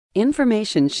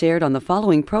Information shared on the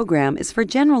following program is for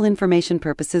general information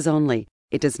purposes only.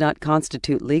 It does not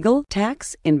constitute legal,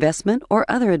 tax, investment, or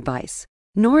other advice,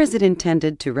 nor is it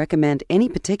intended to recommend any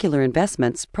particular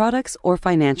investments, products, or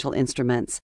financial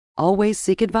instruments. Always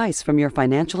seek advice from your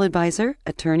financial advisor,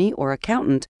 attorney, or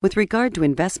accountant with regard to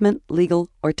investment, legal,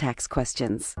 or tax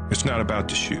questions. It's not about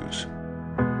the shoes.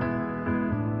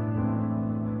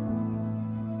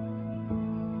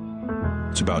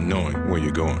 It's about knowing where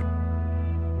you're going.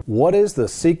 What is the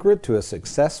secret to a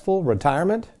successful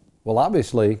retirement? Well,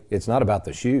 obviously, it's not about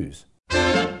the shoes.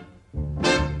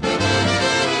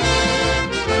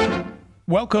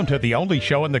 Welcome to the only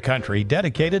show in the country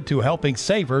dedicated to helping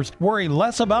savers worry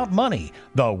less about money,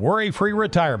 the Worry-Free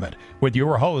Retirement, with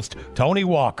your host, Tony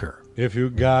Walker. If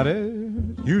you got it,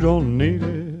 you don't need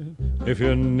it. If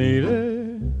you need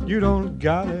it, you don't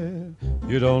got it.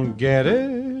 You don't get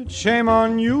it, shame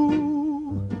on you.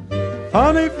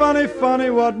 Funny, funny, funny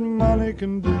what money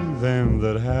can do. Them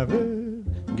that have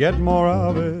it get more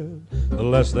of it. The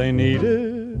less they need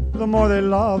it, the more they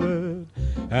love it.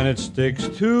 And it sticks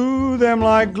to them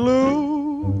like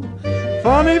glue.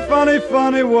 Funny, funny,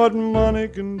 funny what money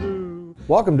can do.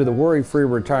 Welcome to the Worry-Free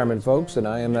Retirement, folks, and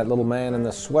I am that little man in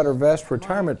the sweater vest,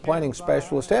 retirement planning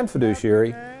specialist and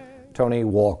fiduciary, Tony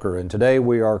Walker. And today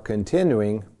we are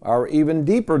continuing our even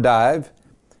deeper dive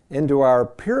into our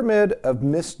pyramid of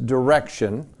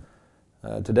misdirection.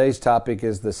 Today's topic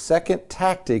is the second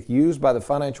tactic used by the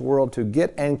financial world to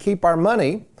get and keep our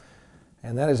money,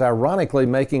 and that is ironically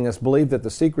making us believe that the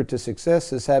secret to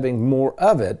success is having more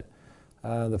of it.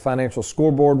 The financial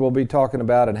scoreboard we'll be talking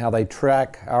about and how they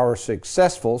track our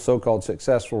successful, so-called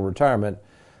successful retirement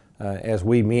as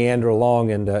we meander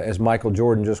along and as Michael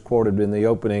Jordan just quoted in the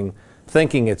opening,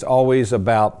 thinking it's always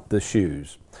about the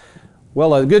shoes.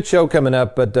 Well, a good show coming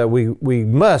up, but we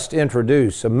must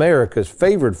introduce America's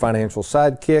favorite financial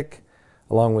sidekick,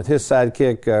 along with his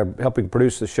sidekick helping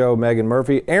produce the show, Megan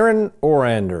Murphy, Aaron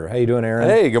Orander. How you doing, Aaron?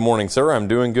 Hey, good morning, sir. I'm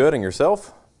doing good. And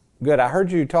yourself? Good. I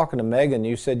heard you talking to Megan.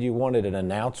 You said you wanted an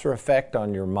announcer effect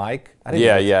on your mic.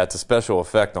 Yeah, it's a special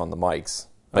effect on the mics.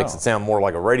 Makes it sound more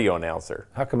like a radio announcer.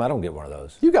 How come I don't get one of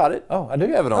those? You got it. Oh, I do?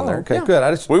 You have it on there. Okay, yeah.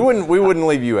 Good. We wouldn't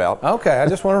leave you out. Okay, I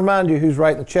just want to remind you who's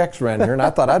writing the checks around here, and I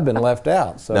thought I'd been left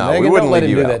out. So no, Megan, we wouldn't don't let leave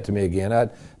him you do out. that to me again.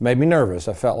 It made me nervous.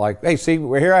 I felt like, hey, see,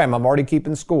 here I am. I'm already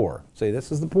keeping score. See,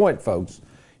 this is the point, folks.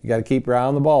 You got to keep your eye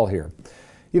on the ball here.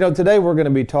 You know, today we're going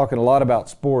to be talking a lot about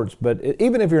sports, but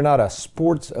even if you're not a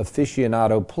sports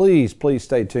aficionado, please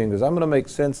stay tuned, because I'm going to make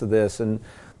sense of this. And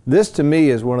this, to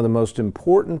me, is one of the most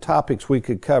important topics we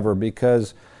could cover,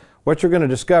 because what you're going to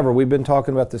discover, we've been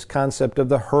talking about this concept of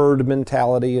the herd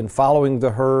mentality and following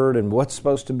the herd and what's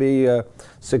supposed to be a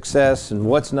success and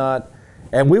what's not.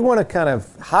 And we want to kind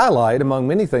of highlight, among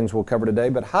many things we'll cover today,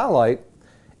 but highlight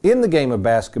in the game of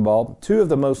basketball, two of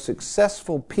the most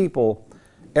successful people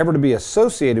ever to be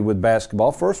associated with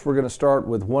basketball. First, we're going to start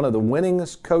with one of the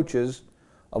winningest coaches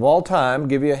of all time.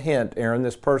 Give you a hint, Aaron.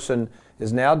 This person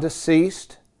is now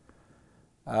deceased.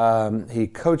 He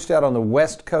coached out on the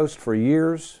West Coast for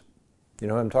years. You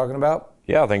know what I'm talking about?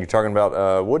 Yeah, I think you're talking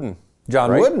about Wooden.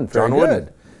 John right? Wooden. Very John good.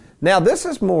 Wooden. Now, this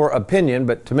is more opinion,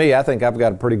 but to me, I think I've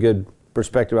got a pretty good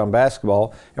perspective on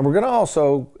basketball. And we're going to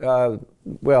also,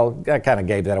 I kind of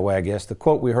gave that away, I guess. The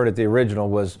quote we heard at the original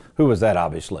was, who was that,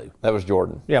 obviously? That was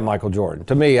Jordan. Yeah, Michael Jordan.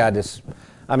 To me, I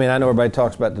know everybody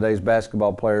talks about today's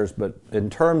basketball players, but in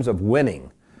terms of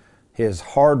winning, his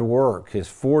hard work, his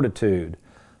fortitude,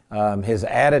 his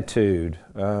attitude,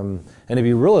 and if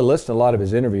you really listen to a lot of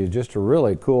his interviews, just a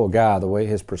really cool guy, the way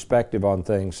his perspective on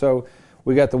things. So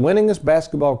we got the winningest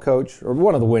basketball coach, or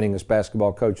one of the winningest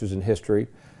basketball coaches in history,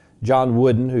 John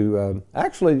Wooden, who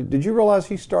actually, did you realize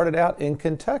he started out in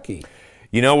Kentucky?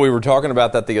 You know, we were talking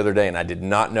about that the other day, and I did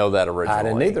not know that originally. I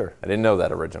didn't either. I didn't know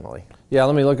that originally. Yeah,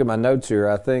 let me look at my notes here.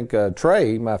 I think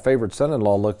Trey, my favorite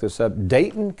son-in-law, looked this up.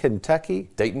 Dayton, Kentucky.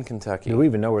 Dayton, Kentucky. Do we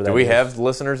even know where that is? Do we have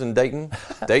listeners in Dayton?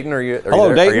 Dayton, are you Hello,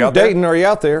 there? Dayton. Are you out there? Dayton, are you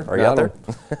out there? Are you out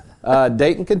there?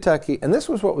 Dayton, Kentucky. And this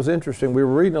was what was interesting. We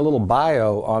were reading a little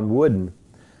bio on Wooden.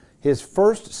 His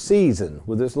first season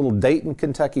with this little Dayton,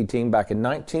 Kentucky team back in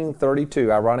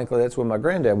 1932. Ironically, that's when my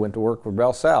granddad went to work for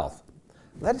Bell South.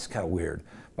 That is kind of weird.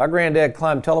 My granddad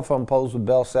climbed telephone poles with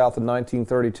Bell South in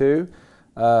 1932.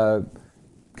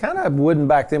 Kind of Wooden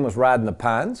back then was riding the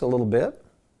pines a little bit.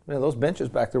 You know, those benches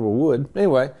back there were wood.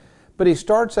 Anyway, but he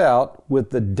starts out with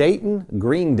the Dayton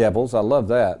Green Devils. I love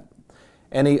that.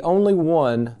 And he only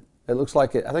won, it looks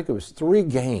like, I think it was 3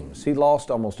 games. He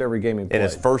lost almost every game he played. In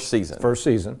his first season. First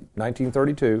season,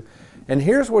 1932. And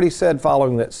here's what he said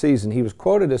following that season. He was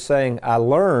quoted as saying, "I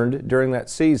learned during that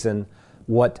season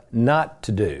what not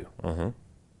to do." Mm-hmm.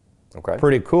 Okay.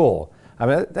 Pretty cool. I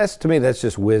mean, to me, that's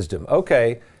just wisdom.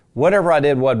 Okay, whatever I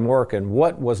did wasn't working.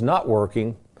 What was not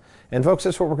working? And folks,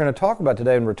 that's what we're going to talk about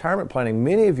today in retirement planning.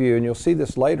 Many of you, and you'll see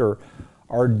this later,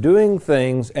 are doing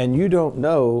things and you don't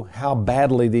know how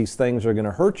badly these things are going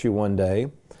to hurt you one day.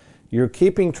 You're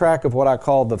keeping track of what I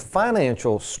call the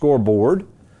financial scoreboard.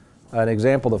 An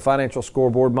example, the financial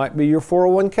scoreboard might be your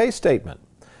 401k statement.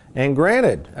 And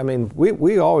granted, I mean,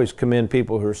 we always commend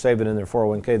people who are saving in their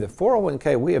 401k. The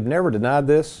 401k, we have never denied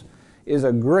this, is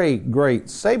a great, great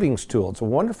savings tool. It's a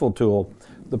wonderful tool.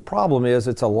 The problem is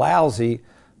it's a lousy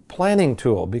planning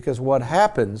tool, because what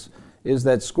happens is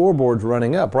that scoreboard's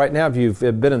running up. Right now, if you've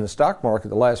been in the stock market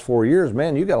the last 4 years,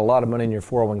 man, you got a lot of money in your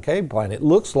 401k plan. It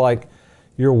looks like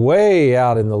you're way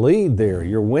out in the lead there.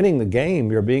 You're winning the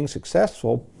game. You're being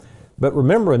successful. But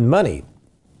remember, in money,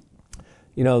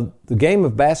 you know, the game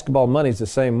of basketball money is the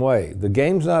same way. The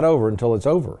game's not over until it's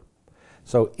over.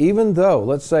 So even though,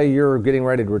 let's say you're getting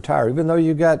ready to retire, even though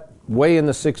you got way in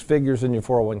the six figures in your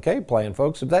 401k plan,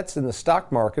 folks, if that's in the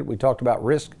stock market, we talked about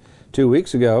risk 2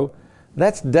 weeks ago,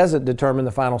 that doesn't determine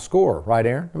the final score, right,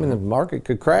 Aaron? I mean, the market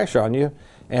could crash on you,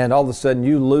 and all of a sudden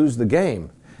you lose the game.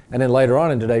 And then later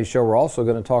on in today's show, we're also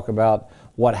going to talk about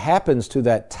what happens to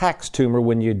that tax tumor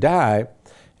when you die.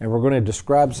 And we're going to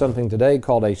describe something today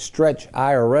called a stretch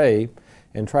IRA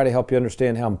and try to help you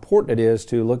understand how important it is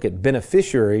to look at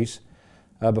beneficiaries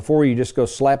before you just go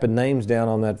slapping names down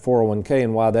on that 401k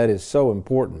and why that is so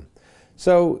important.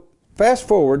 So fast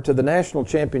forward to the national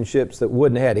championships that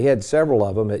Wooden had. He had several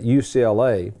of them at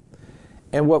UCLA.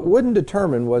 And what Wooden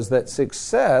determined was that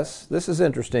success, this is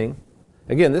interesting,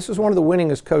 again, this is one of the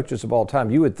winningest coaches of all time.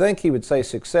 You would think he would say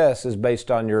success is based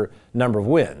on your number of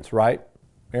wins, right,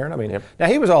 Aaron? I mean, yep. Now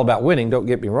he was all about winning, don't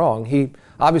get me wrong. He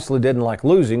obviously didn't like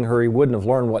losing, or he wouldn't have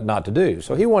learned what not to do.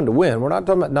 So he wanted to win. We're not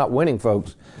talking about not winning,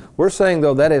 folks. We're saying,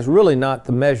 though, that is really not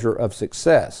the measure of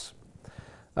success.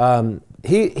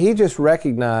 He just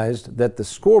recognized that the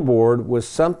scoreboard was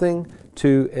something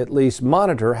to at least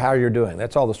monitor how you're doing.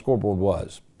 That's all the scoreboard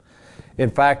was. In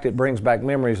fact, it brings back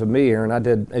memories of me, Aaron. I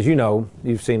did, as you know,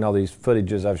 you've seen all these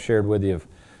footages I've shared with you of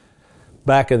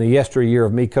back in the yesteryear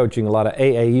of me coaching a lot of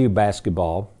AAU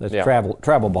basketball, that's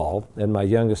travel ball, and my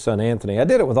youngest son, Anthony. I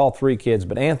did it with all three kids,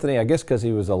 but Anthony, I guess because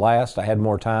he was the last, I had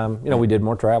more time. You know, we did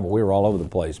more travel. We were all over the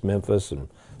place, Memphis and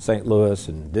St. Louis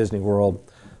and Disney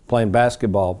World, playing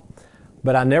basketball.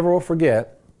 But I never will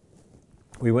forget,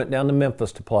 we went down to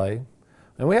Memphis to play,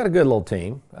 and we had a good little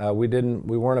team. We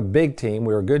weren't a big team.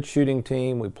 We were a good shooting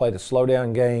team. We played a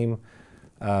slow-down game.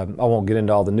 I won't get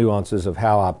into all the nuances of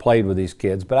how I played with these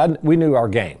kids, but we knew our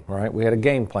game, right? We had a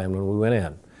game plan when we went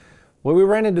in. Well, we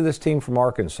ran into this team from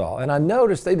Arkansas, and I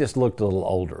noticed they just looked a little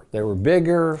older. They were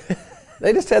bigger.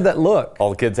 They just had that look. All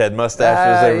the kids had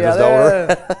mustaches. They were just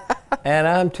older. And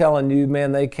I'm telling you,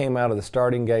 man, they came out of the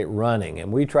starting gate running,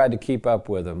 and we tried to keep up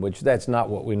with them, which that's not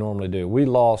what we normally do. We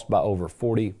lost by over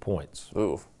 40 points.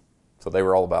 Ooh. So they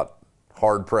were all about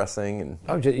hard pressing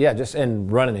and just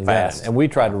running and fast. gunning. And we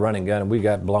tried to run and gun, and we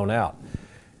got blown out.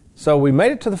 So we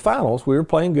made it to the finals. We were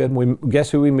playing good. And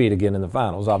guess who we meet again in the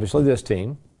finals? Obviously this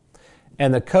team.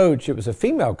 And the coach, it was a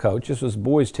female coach. This was a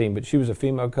boys' team, but she was a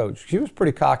female coach. She was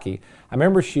pretty cocky. I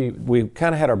remember we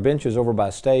kind of had our benches over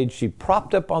by stage. She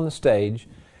propped up on the stage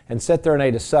and sat there and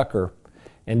ate a sucker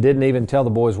and didn't even tell the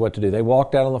boys what to do. They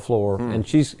walked out on the floor, and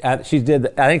I think she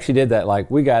did that like,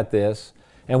 we got this,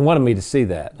 and wanted me to see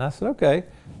that. And I said, okay.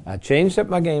 I changed up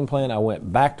my game plan. I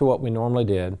went back to what we normally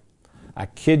did. I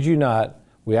kid you not,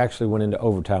 we actually went into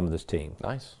overtime with this team.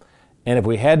 Nice. And if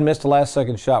we had missed the last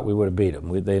second shot, we would have beat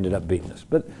them. They ended up beating us.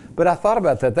 But I thought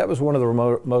about that. That was one of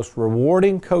the most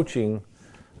rewarding coaching.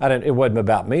 It wasn't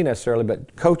about me necessarily,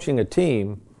 but coaching a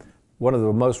team, one of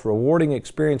the most rewarding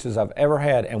experiences I've ever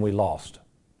had, and we lost.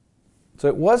 So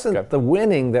it wasn't the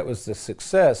winning that was the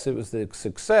success. It was the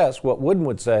success, what Wooden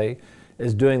would say,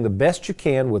 is doing the best you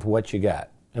can with what you got.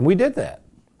 And we did that.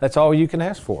 That's all you can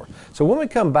ask for. So when we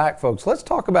come back, folks, let's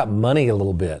talk about money a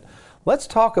little bit. Let's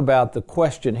talk about the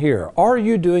question here. Are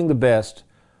you doing the best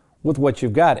with what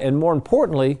you've got? And more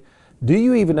importantly, do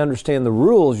you even understand the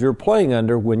rules you're playing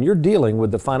under when you're dealing with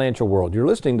the financial world? You're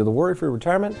listening to The Worry-Free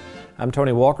Retirement. I'm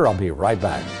Tony Walker. I'll be right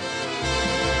back.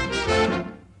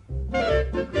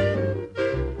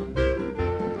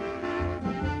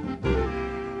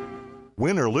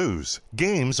 Win or lose,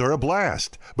 games are a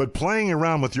blast, but playing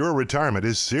around with your retirement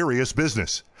is serious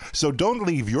business. So don't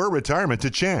leave your retirement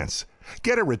to chance.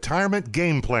 Get a retirement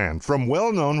game plan from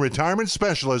well-known retirement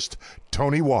specialist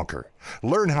Tony Walker.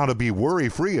 Learn how to be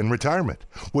worry-free in retirement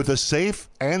with a safe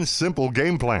and simple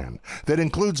game plan that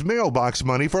includes mailbox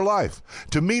money for life.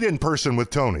 To meet in person with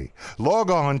Tony, log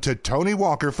on to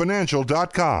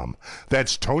TonyWalkerFinancial.com.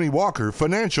 That's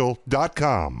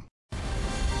TonyWalkerFinancial.com.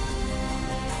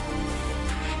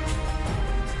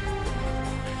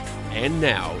 And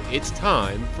now it's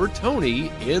time for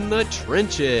Tony in the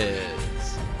Trenches.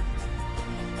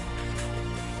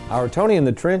 Our Tony in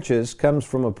the Trenches comes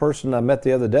from a person I met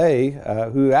the other day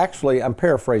who actually, I'm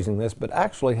paraphrasing this, but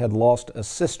actually had lost a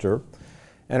sister.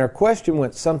 And her question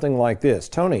went something like this: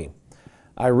 Tony,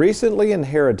 I recently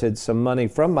inherited some money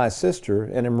from my sister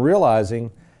and am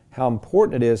realizing how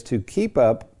important it is to keep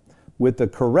up with the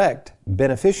correct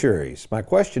beneficiaries. My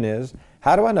question is,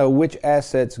 how do I know which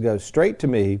assets go straight to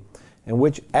me and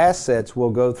which assets will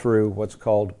go through what's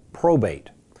called probate?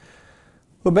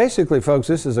 Well, basically, folks,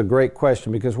 this is a great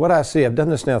question because what I see, I've done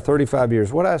this now 35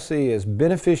 years, what I see is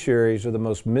beneficiaries are the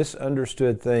most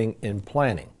misunderstood thing in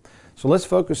planning. So let's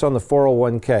focus on the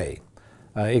 401k.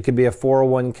 It could be a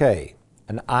 401k,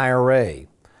 an IRA,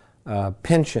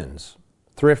 pensions,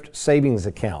 thrift savings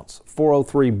accounts,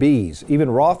 403bs, even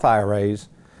Roth IRAs.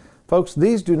 Folks,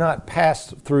 these do not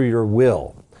pass through your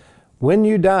will. When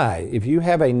you die, if you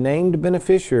have a named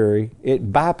beneficiary,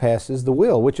 it bypasses the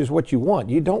will, which is what you want.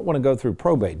 You don't want to go through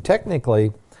probate.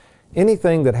 Technically,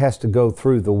 anything that has to go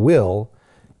through the will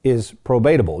is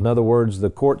probatable. In other words,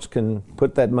 the courts can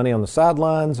put that money on the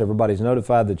sidelines. Everybody's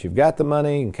notified that you've got the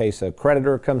money. In case a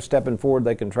creditor comes stepping forward,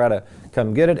 they can try to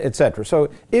come get it, etc.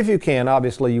 So if you can,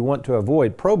 obviously you want to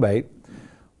avoid probate.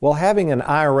 Well, having an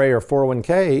IRA or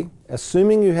 401k,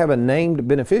 assuming you have a named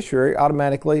beneficiary,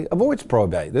 automatically avoids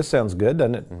probate. This sounds good,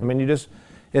 doesn't it? I mean, it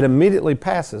immediately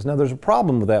passes. Now, there's a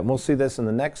problem with that, and we'll see this in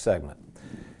the next segment.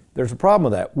 There's a problem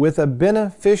with that. With a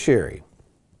beneficiary,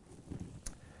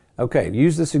 okay,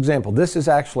 use this example. This has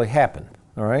actually happened,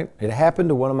 all right? It happened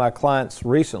to one of my clients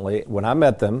recently. When I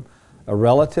met them, a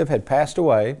relative had passed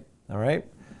away, all right?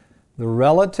 The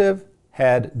relative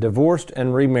had divorced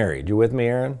and remarried. You with me,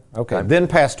 Aaron? Okay, then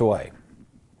passed away.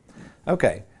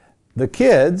 Okay, the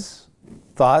kids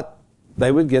thought they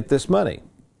would get this money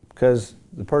because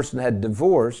the person had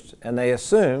divorced and they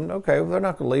assumed, okay, well, they're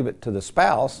not going to leave it to the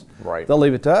spouse. Right. They'll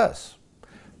leave it to us.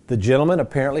 The gentleman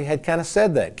apparently had kind of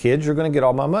said that. Kids, you're going to get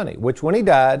all my money, which when he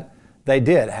died, they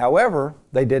did. However,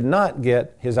 they did not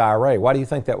get his IRA. Why do you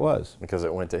think that was? Because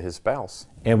it went to his spouse.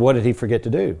 And what did he forget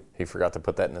to do? He forgot to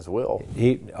put that in his will.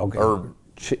 Keep not.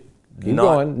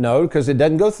 going. No, because it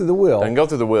doesn't go through the will. Doesn't go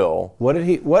through the will. What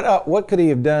could he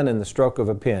have done in the stroke of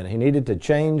a pen? He needed to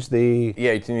change the...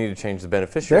 Yeah, you need to change the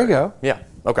beneficiary. There you go. Yeah,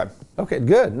 okay. Okay,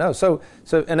 good. No,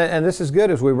 and this is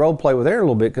good as we role play with Aaron a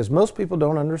little bit because most people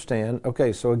don't understand.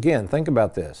 Okay, so again, think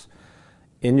about this.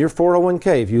 In your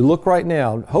 401k, if you look right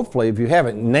now, hopefully if you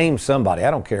haven't, name somebody.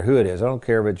 I don't care who it is. I don't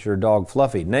care if it's your dog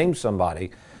Fluffy. Name somebody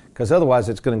because otherwise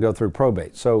it's going to go through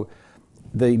probate. So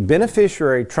the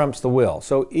beneficiary trumps the will.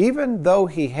 So even though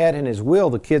he had in his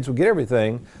will the kids would get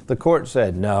everything, the court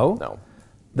said no.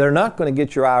 They're not going to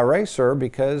get your IRA, sir,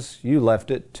 because you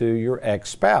left it to your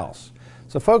ex-spouse.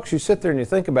 So folks, you sit there and you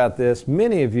think about this.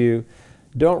 Many of you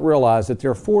don't realize that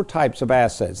there are 4 types of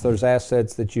assets. There's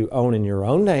assets that you own in your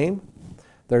own name.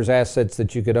 There's assets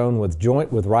that you could own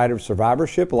with right of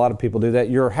survivorship. A lot of people do that.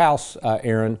 Your house,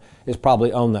 Aaron, is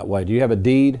probably owned that way. Do you have a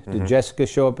deed? Did Jessica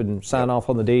show up and sign off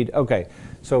on the deed? Okay.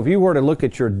 So if you were to look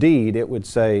at your deed, it would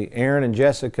say Aaron and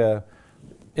Jessica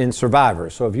in survivor.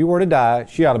 So if you were to die,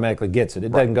 she automatically gets it.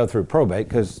 It doesn't go through probate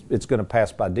because it's going to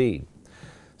pass by deed.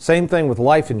 Same thing with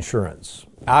life insurance.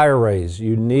 IRAs,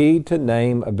 you need to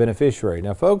name a beneficiary.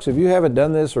 Now, folks, if you haven't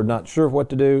done this or not sure what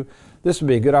to do, this would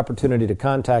be a good opportunity to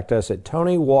contact us at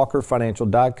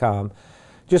TonyWalkerFinancial.com.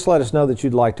 Just let us know that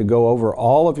you'd like to go over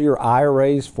all of your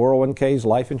IRAs, 401ks,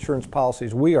 life insurance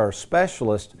policies. We are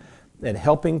specialists at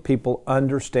helping people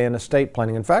understand estate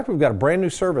planning. In fact, we've got a brand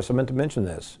new service. I meant to mention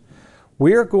this.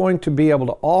 We are going to be able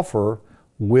to offer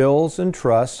wills and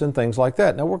trusts and things like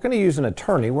that. Now, we're going to use an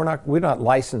attorney. We're not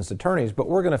licensed attorneys, but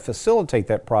we're going to facilitate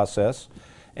that process.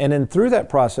 And then through that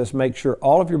process, make sure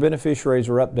all of your beneficiaries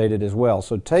are updated as well.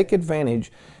 So take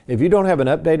advantage. If you don't have an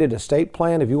updated estate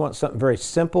plan, if you want something very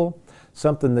simple,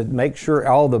 something that makes sure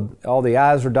all the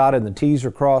I's are dotted and the T's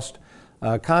are crossed,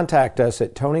 contact us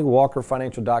at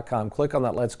TonyWalkerFinancial.com. Click on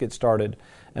that Let's Get Started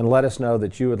and let us know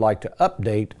that you would like to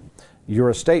update your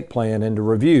estate plan and to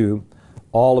review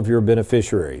all of your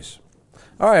beneficiaries.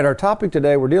 All right, our topic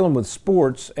today, we're dealing with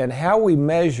sports and how we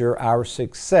measure our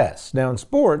success. Now in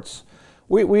sports,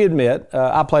 we admit,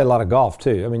 I play a lot of golf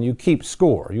too. I mean, you keep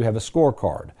score. You have a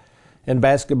scorecard. In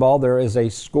basketball, there is a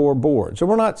scoreboard. So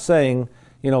we're not saying,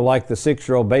 like the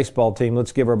 6-year-old baseball team,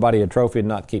 let's give everybody a trophy and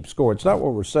not keep score. It's not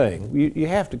what we're saying. You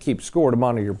have to keep score to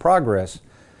monitor your progress.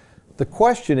 The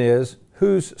question is,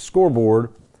 whose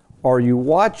scoreboard are you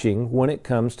watching when it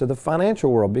comes to the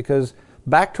financial world? Because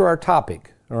back to our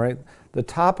topic, all right? The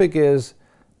topic is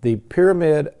the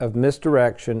pyramid of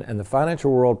misdirection and the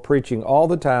financial world preaching all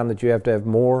the time that you have to have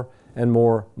more and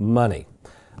more money.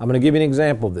 I'm going to give you an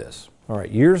example of this. All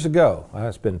right, years ago,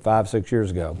 it's been 5-6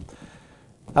 years ago,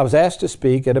 I was asked to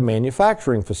speak at a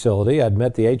manufacturing facility. I'd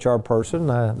met the HR person.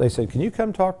 They said, can you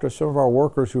come talk to some of our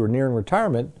workers who are nearing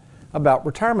retirement about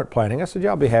retirement planning? I said,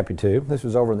 yeah, I'll be happy to. This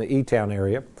was over in the E-Town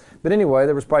area. But anyway,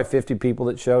 there was probably 50 people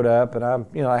that showed up, and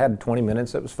I had 20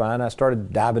 minutes. That was fine. I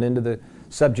started diving into the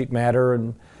subject matter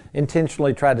and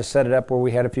intentionally tried to set it up where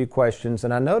we had a few questions.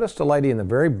 And I noticed a lady in the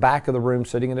very back of the room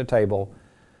sitting at a table.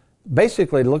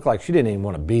 Basically, it looked like she didn't even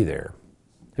want to be there.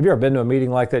 Have you ever been to a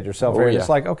meeting like that yourself? Oh, yeah. It's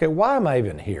like, okay, why am I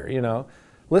even here?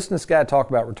 Listen to this guy talk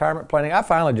about retirement planning. I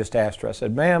finally just asked her, I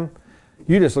said, ma'am,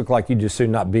 you just look like you'd just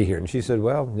soon not be here. And she said,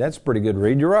 well, that's a pretty good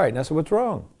read. You're right. And I said, what's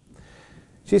wrong?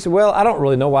 She said, well, I don't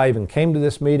really know why I even came to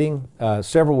this meeting.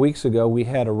 Several weeks ago, we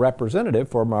had a representative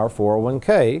from our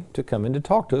 401k to come in to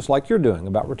talk to us like you're doing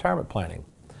about retirement planning.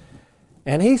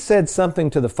 And he said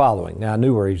something to the following. Now, I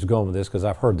knew where he was going with this because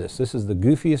I've heard this. This is the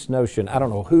goofiest notion. I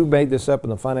don't know who made this up in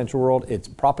the financial world. It's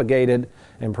propagated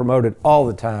and promoted all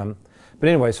the time. But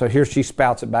anyway, so here she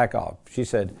spouts it back off. She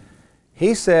said,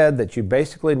 he said that you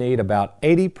basically need about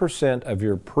 80% of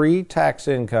your pre-tax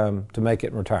income to make it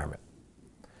in retirement.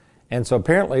 And so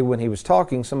apparently when he was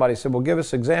talking, somebody said, well, give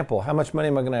us an example. How much money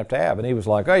am I going to have? And he was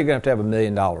like, oh, you're going to have $1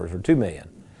 million or $2 million.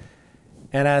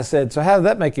 And I said, so how did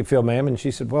that make you feel, ma'am? And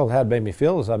she said, well, how it made me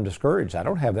feel is I'm discouraged. I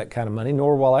don't have that kind of money,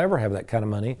 nor will I ever have that kind of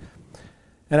money.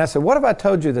 And I said, what if I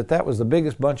told you that that was the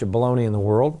biggest bunch of baloney in the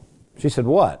world? She said,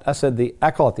 what? I said,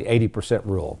 I call it the 80%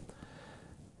 rule.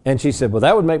 And she said, well,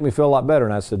 that would make me feel a lot better.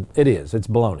 And I said, it is. It's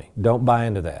baloney. Don't buy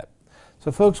into that.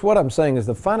 So, folks, what I'm saying is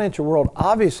the financial world,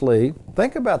 obviously,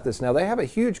 think about this now. They have a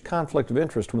huge conflict of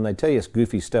interest when they tell you it's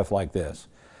goofy stuff like this.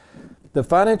 The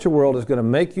financial world is going to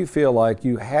make you feel like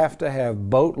you have to have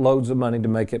boatloads of money to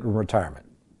make it in retirement.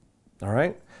 All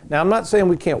right? Now, I'm not saying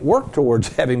we can't work towards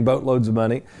having boatloads of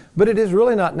money, but it is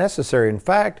really not necessary. In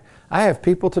fact, I have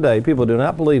people today, people do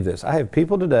not believe this, I have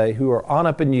people today who are on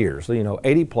up in years,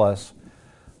 80 plus,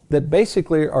 that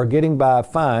basically are getting by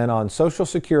fine on Social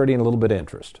Security and a little bit of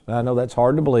interest. I know that's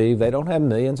hard to believe. They don't have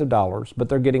millions of dollars, but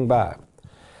they're getting by.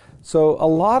 So a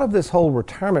lot of this whole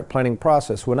retirement planning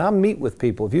process, when I meet with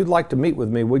people, if you'd like to meet with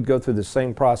me, we'd go through the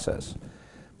same process.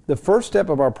 The first step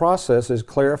of our process is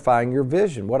clarifying your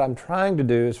vision. What I'm trying to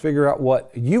do is figure out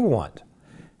what you want.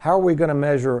 How are we going to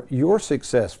measure your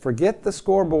success? Forget the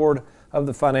scoreboard of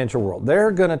the financial world.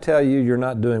 They're going to tell you you're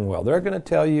not doing well. They're going to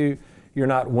tell you you're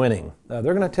not winning. They're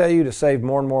going to tell you to save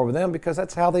more and more with them because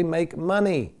that's how they make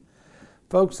money.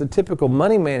 Folks, the typical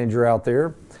money manager out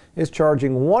there is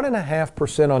charging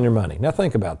 1.5% on your money. Now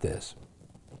think about this.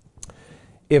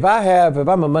 If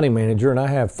I'm a money manager and I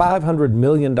have $500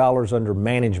 million under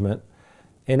management,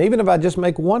 and even if I just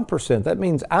make 1%, that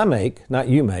means I make, not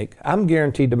you make, I'm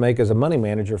guaranteed to make as a money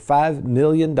manager $5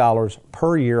 million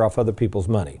per year off other people's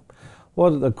money.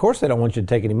 Well, of course they don't want you to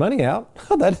take any money out.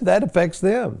 That affects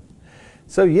them.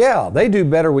 So yeah, they do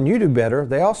better when you do better.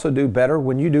 They also do better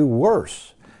when you do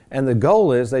worse. And the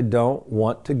goal is they don't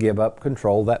want to give up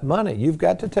control of that money. You've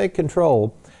got to take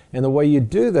control. And the way you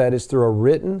do that is through a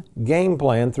written game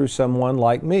plan through someone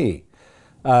like me.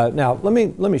 Now, let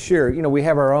me share. We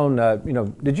have our own,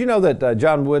 did you know that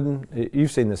John Wooden,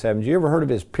 you've seen this, haven't you? You ever heard of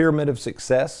his pyramid of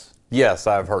success? Yes,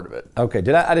 I've heard of it. Okay,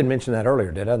 I didn't mention that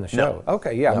earlier, did I, on the show? No.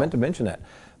 Okay, yeah, No. I meant to mention that.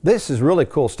 This is really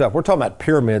cool stuff. We're talking about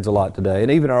pyramids a lot today,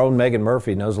 and even our own Megan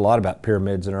Murphy knows a lot about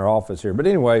pyramids in our office here. But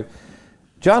anyway,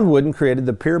 John Wooden created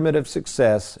the pyramid of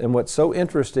success, and what's so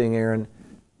interesting, Aaron,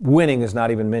 winning is not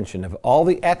even mentioned. Of all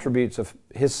the attributes of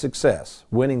his success,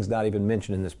 winning's not even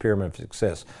mentioned in this pyramid of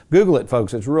success. Google it,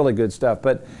 folks. It's really good stuff.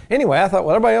 But anyway, I thought,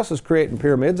 well, everybody else is creating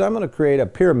pyramids. I'm going to create a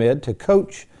pyramid to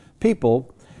coach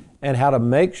people and how to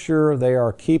make sure they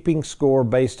are keeping score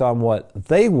based on what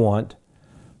they want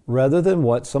rather than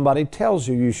what somebody tells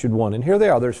you should want. And here they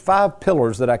are. There's 5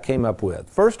 pillars that I came up with.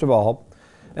 First of all,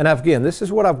 and again, this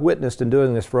is what I've witnessed in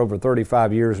doing this for over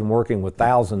 35 years and working with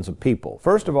thousands of people.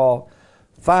 First of all,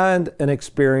 find an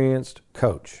experienced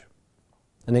coach,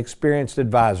 an experienced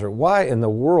advisor. Why in the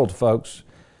world, folks?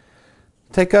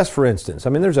 Take us, for instance. I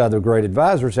mean, there's other great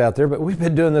advisors out there, but we've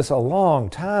been doing this a long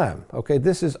time. Okay,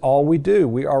 this is all we do.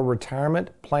 We are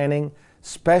retirement planning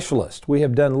specialists. We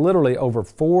have done literally over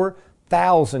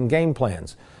 4,000 game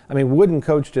plans. I mean, Wooden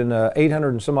coached in 800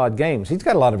 and some odd games. He's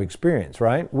got a lot of experience,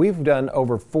 right? We've done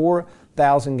over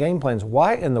 4,000 game plans.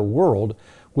 Why in the world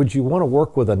would you want to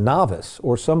work with a novice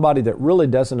or somebody that really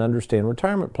doesn't understand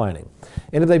retirement planning?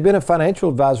 And if they've been a financial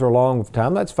advisor a long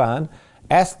time, that's fine.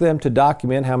 Ask them to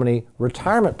document how many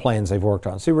retirement plans they've worked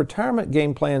on. See, retirement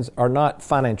game plans are not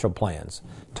financial plans.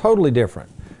 Totally different.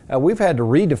 We've had to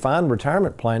redefine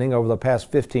retirement planning over the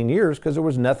past 15 years because there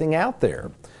was nothing out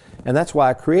there. And that's why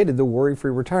I created the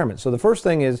Worry-Free Retirement. So the first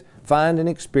thing is find an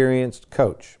experienced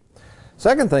coach.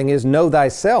 Second thing is know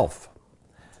thyself.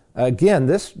 Again,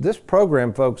 this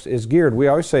program, folks, is geared, we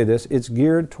always say this, it's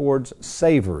geared towards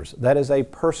savers. That is a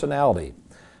personality.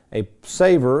 A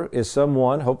saver is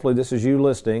someone, hopefully this is you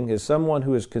listening, is someone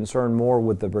who is concerned more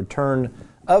with the return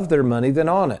of their money than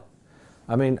on it.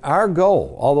 I mean, our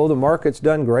goal, although the market's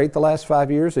done great the last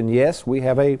 5 years, and yes, we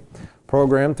have a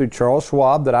program through Charles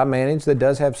Schwab that I manage that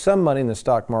does have some money in the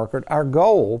stock market, our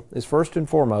goal is first and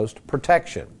foremost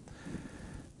protection.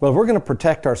 Well, if we're going to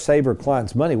protect our saver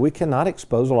clients' money, we cannot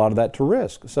expose a lot of that to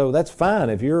risk. So that's fine.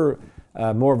 If you're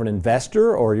more of an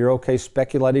investor or you're okay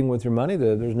speculating with your money,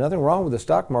 there's nothing wrong with the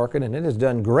stock market, and it has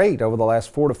done great over the last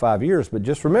 4 to 5 years. But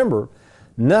just remember,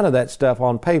 none of that stuff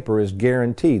on paper is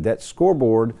guaranteed. That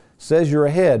scoreboard says you're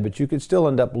ahead, but you could still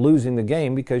end up losing the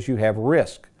game because you have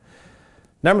risk.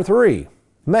 Number 3,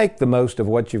 make the most of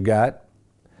what you've got.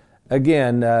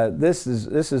 Again, this is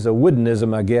a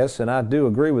Woodenism, I guess, and I do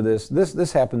agree with this.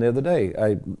 This happened the other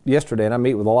day, yesterday, and I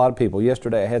meet with a lot of people.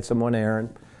 Yesterday I had someone,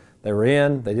 Aaron, they were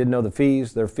in, they didn't know the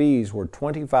fees. Their fees were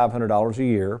 $2,500 a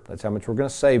year. That's how much we're going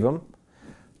to save them.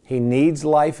 He needs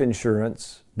life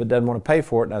insurance, but doesn't want to pay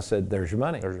for it. And I said, there's your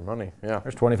money. There's your money, yeah.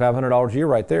 There's $2,500 a year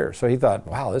right there. So he thought,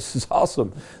 wow, this is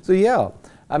awesome. So yeah,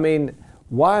 I mean,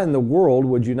 why in the world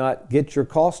would you not get your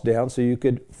costs down so you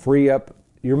could free up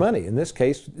your money? In this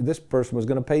case, this person was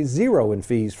going to pay $0 in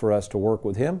fees for us to work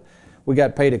with him. We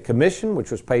got paid a commission,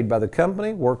 which was paid by the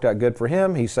company, worked out good for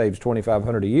him. He saves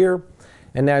 $2,500 a year,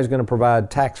 and now he's going to provide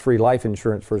tax-free life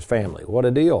insurance for his family. What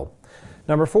a deal.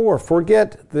 Number 4,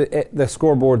 forget the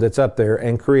scoreboard that's up there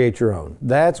and create your own.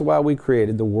 That's why we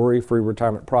created the Worry-Free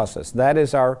Retirement Process. That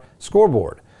is our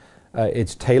scoreboard.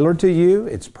 It's tailored to you.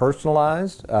 It's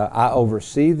personalized. I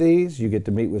oversee these. You get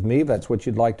to meet with me if that's what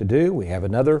you'd like to do. We have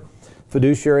another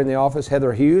fiduciary in the office,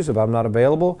 Heather Hughes, if I'm not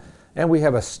available. And we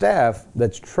have a staff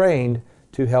that's trained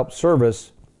to help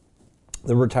service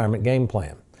the retirement game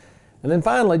plan. And then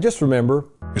finally, just remember,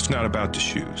 it's not about the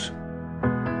shoes.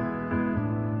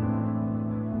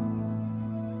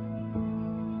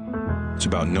 It's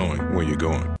about knowing where you're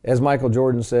going. As Michael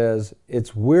Jordan says,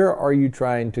 it's where are you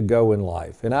trying to go in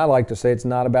life? And I like to say it's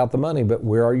not about the money, but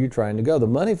where are you trying to go? The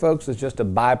money, folks, is just a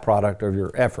byproduct of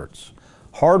your efforts.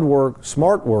 Hard work,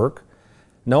 smart work,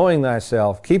 knowing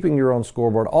thyself, keeping your own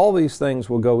scoreboard, all these things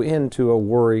will go into a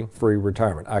worry-free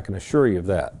retirement. I can assure you of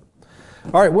that.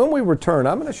 All right, when we return,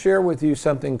 I'm going to share with you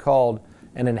something called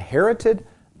an inherited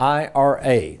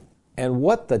IRA and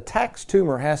what the tax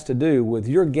tumor has to do with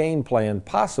your game plan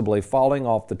possibly falling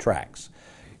off the tracks.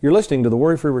 You're listening to the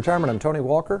Worry-Free Retirement. I'm Tony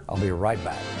Walker. I'll be right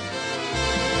back.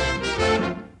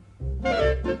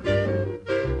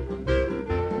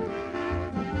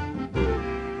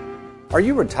 Are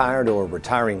you retired or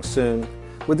retiring soon?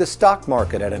 With the stock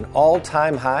market at an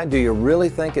all-time high, do you really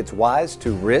think it's wise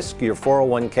to risk your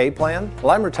 401k plan?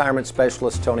 Well, I'm retirement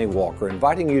specialist Tony Walker,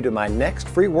 inviting you to my next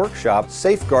free workshop,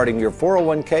 Safeguarding Your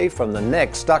 401k from the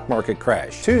Next Stock Market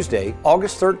Crash, Tuesday,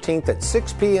 August 13th at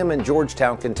 6 p.m. in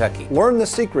Georgetown, Kentucky. Learn the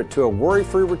secret to a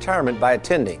worry-free retirement by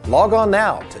attending. Log on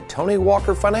now to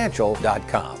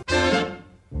TonyWalkerFinancial.com.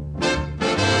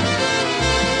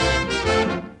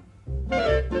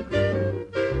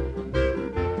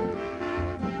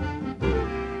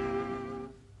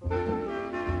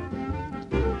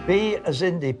 Be as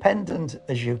independent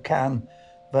as you can,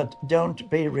 but don't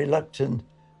be reluctant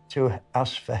to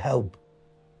ask for help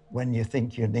when you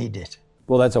think you need it.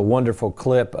 Well, that's a wonderful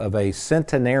clip of a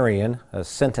centenarian. A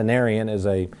centenarian is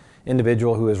an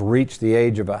individual who has reached the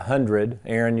age of 100.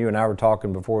 Aaron, you and I were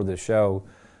talking before the show.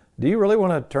 Do you really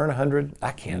want to turn 100?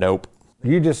 I can't. Nope.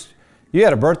 You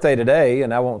had a birthday today,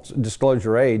 and I won't disclose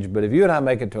your age, but if you and I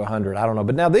make it to 100, I don't know.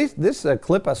 But now this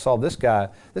clip I saw, this guy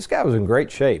was in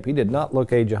great shape. He did not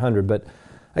look age 100. But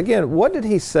again, what did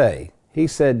he say? He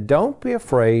said, don't be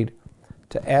afraid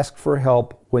to ask for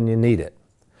help when you need it.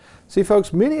 See,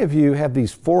 folks, many of you have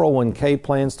these 401k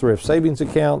plans through savings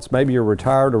accounts. Maybe you're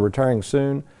retired or retiring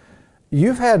soon.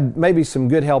 You've had maybe some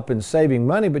good help in saving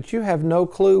money, but you have no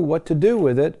clue what to do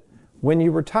with it when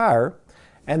you retire.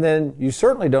 And then you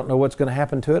certainly don't know what's going to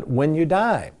happen to it when you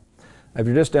die. If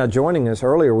you're just now joining us,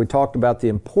 earlier we talked about the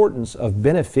importance of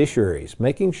beneficiaries,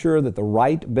 making sure that the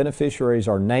right beneficiaries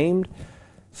are named,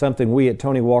 something we at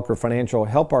Tony Walker Financial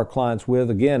help our clients with.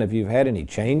 Again, if you've had any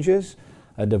changes,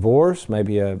 a divorce,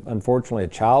 maybe unfortunately a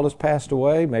child has passed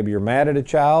away, maybe you're mad at a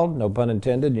child, no pun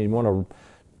intended, and you want to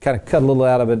kind of cut a little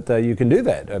out of it, you can do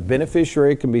that. A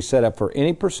beneficiary can be set up for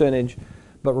any percentage,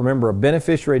 but remember, a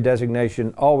beneficiary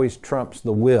designation always trumps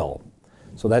the will.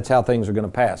 So that's how things are going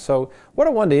to pass. So what I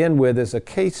wanted to end with is a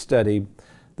case study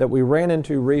that we ran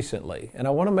into recently. And I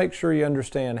want to make sure you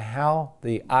understand how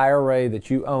the IRA that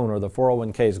you own or the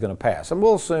 401k is going to pass. And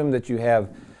we'll assume that you have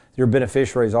your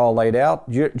beneficiaries all laid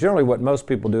out. Generally what most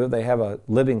people do, if they have a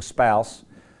living spouse,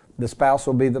 the spouse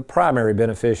will be the primary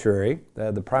beneficiary.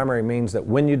 The primary means that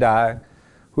when you die,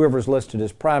 whoever's listed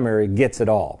as primary gets it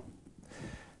all.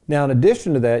 Now, in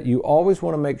addition to that, you always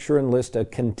want to make sure and list a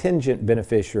contingent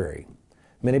beneficiary.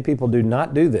 Many people do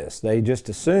not do this. They just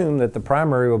assume that the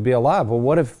primary will be alive. Well,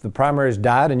 what if the primary's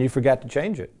died and you forgot to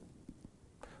change it?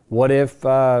 What if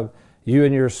you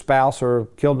and your spouse are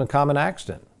killed in a common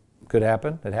accident? Could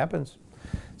happen. It happens.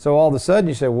 So all of a sudden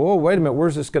you say, whoa, wait a minute,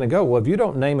 where's this going to go? Well, if you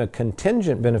don't name a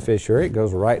contingent beneficiary, it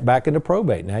goes right back into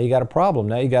probate. Now you got a problem.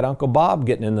 Now you got Uncle Bob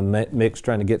getting in the mix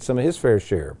trying to get some of his fair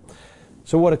share.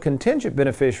 So what a contingent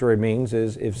beneficiary means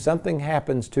is if something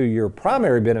happens to your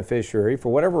primary beneficiary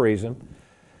for whatever reason,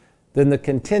 then the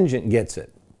contingent gets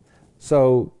it.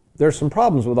 So there's some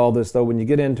problems with all this, though, when you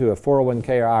get into a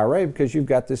 401k or IRA, because you've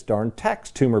got this darn tax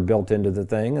tumor built into the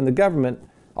thing, and the government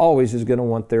always is going to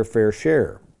want their fair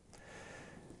share.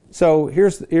 So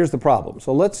here's the problem.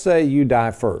 So let's say you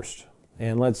die first,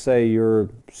 and let's say you're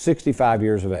 65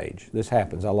 years of age. This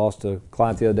happens. I lost a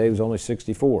client the other day who was only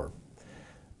 64.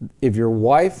 If your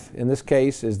wife, in this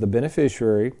case, is the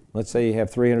beneficiary, let's say you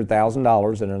have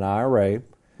 $300,000 in an IRA,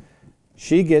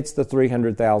 she gets the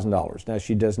 $300,000. Now,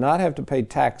 she does not have to pay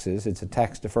taxes. It's a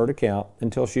tax-deferred account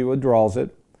until she withdraws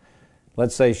it.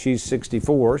 Let's say she's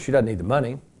 64. She doesn't need the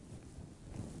money.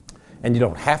 And you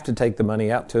don't have to take the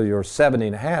money out till you're 70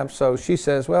 and a half. So she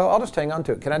says, well, I'll just hang on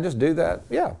to it. Can I just do that?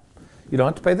 Yeah. You don't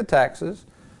have to pay the taxes.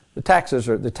 The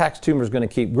tax tumor is going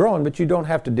to keep growing, but you don't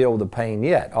have to deal with the pain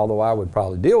yet, although I would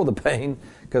probably deal with the pain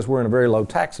because we're in a very low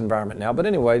tax environment now. But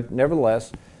anyway,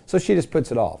 nevertheless, so she just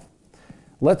puts it off.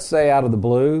 Let's say out of the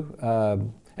blue,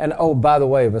 and oh, by the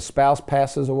way, if a spouse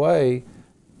passes away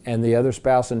and the other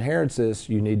spouse inherits this,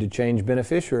 you need to change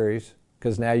beneficiaries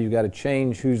because now you've got to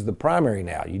change who's the primary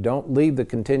now. You don't leave the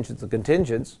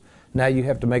contingents. Now you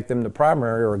have to make them the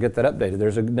primary or get that updated.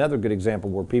 There's another good example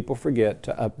where people forget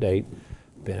to update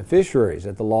beneficiaries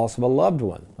at the loss of a loved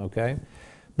one, okay?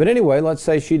 But anyway, let's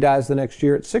say she dies the next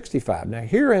year at 65. Now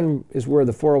herein is where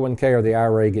the 401k or the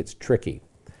IRA gets tricky.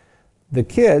 The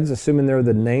kids, assuming they're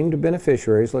the named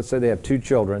beneficiaries, let's say they have two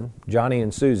children, Johnny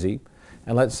and Susie,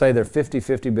 and let's say they're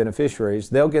 50-50 beneficiaries,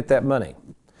 they'll get that money.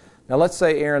 Now let's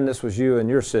say, Aaron, this was you and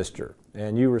your sister,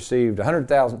 and you received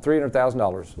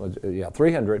 $300,000, yeah,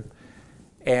 $300,000,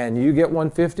 and you get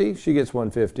 $150,000, she gets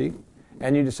 $150,000,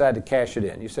 and you decide to cash it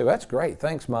in. You say, well, that's great,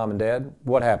 thanks, Mom and Dad.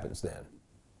 What happens then?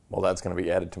 Well, that's going to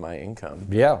be added to my income.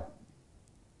 Yeah.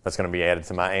 That's going to be added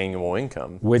to my annual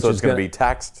income. Which so is it's going to be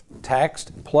taxed.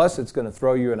 Taxed, plus it's going to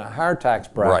throw you in a higher tax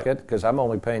bracket because I'm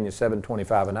only paying you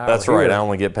 $7.25 an hour. That's here. right. I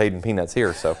only get paid in peanuts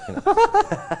here, so. You know.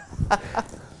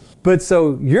 But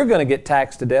so you're going to get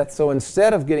taxed to death. So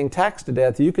instead of getting taxed to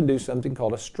death, you can do something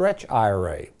called a stretch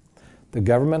IRA. The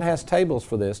government has tables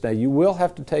for this. Now, you will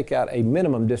have to take out a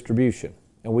minimum distribution,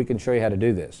 and we can show you how to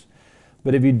do this.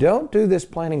 But if you don't do this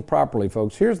planning properly,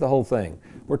 folks, here's the whole thing.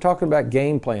 We're talking about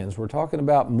game plans. We're talking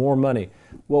about more money.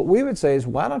 What we would say is,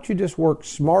 why don't you just work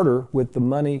smarter with the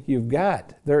money you've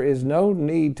got? There is no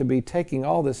need to be taking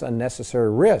all this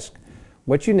unnecessary risk.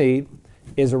 What you need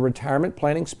is a retirement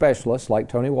planning specialist like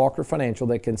Tony Walker Financial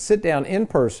that can sit down in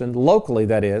person, locally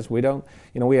that is. We don't,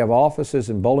 we have offices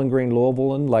in Bowling Green,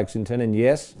 Louisville, and Lexington. And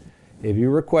yes, if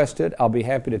you request it, I'll be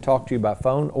happy to talk to you by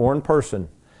phone or in person.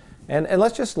 And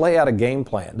let's just lay out a game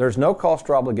plan. There's no cost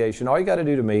or obligation. All you got to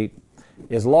do to meet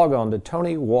is log on to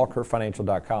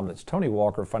TonyWalkerFinancial.com. That's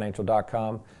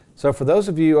TonyWalkerFinancial.com. So for those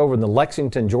of you over in the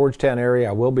Lexington, Georgetown area,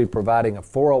 I will be providing a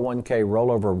 401k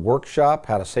rollover workshop,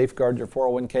 how to safeguard your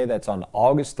 401k. That's on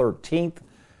August 13th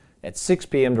at 6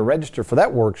 p.m. To register for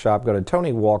that workshop, go to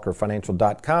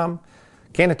TonyWalkerFinancial.com.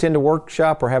 Can't attend a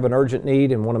workshop or have an urgent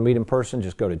need and want to meet in person,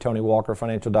 just go to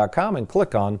TonyWalkerFinancial.com and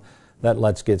click on that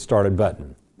Let's Get Started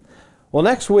button. Well,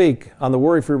 next week on the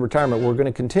Worry-Free Retirement, we're going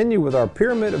to continue with our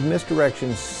Pyramid of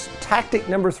Misdirections, tactic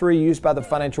number 3 used by the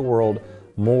financial world,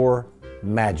 more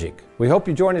magic. We hope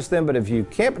you join us then, but if you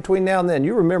can't between now and then,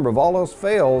 you remember if all else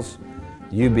fails,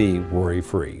 you be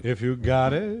worry-free. If you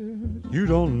got it, you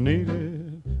don't need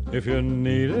it. If you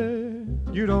need it,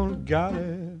 you don't got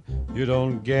it. You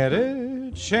don't get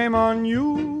it, shame on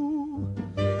you.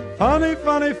 Funny,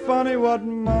 funny, funny what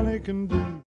money can do.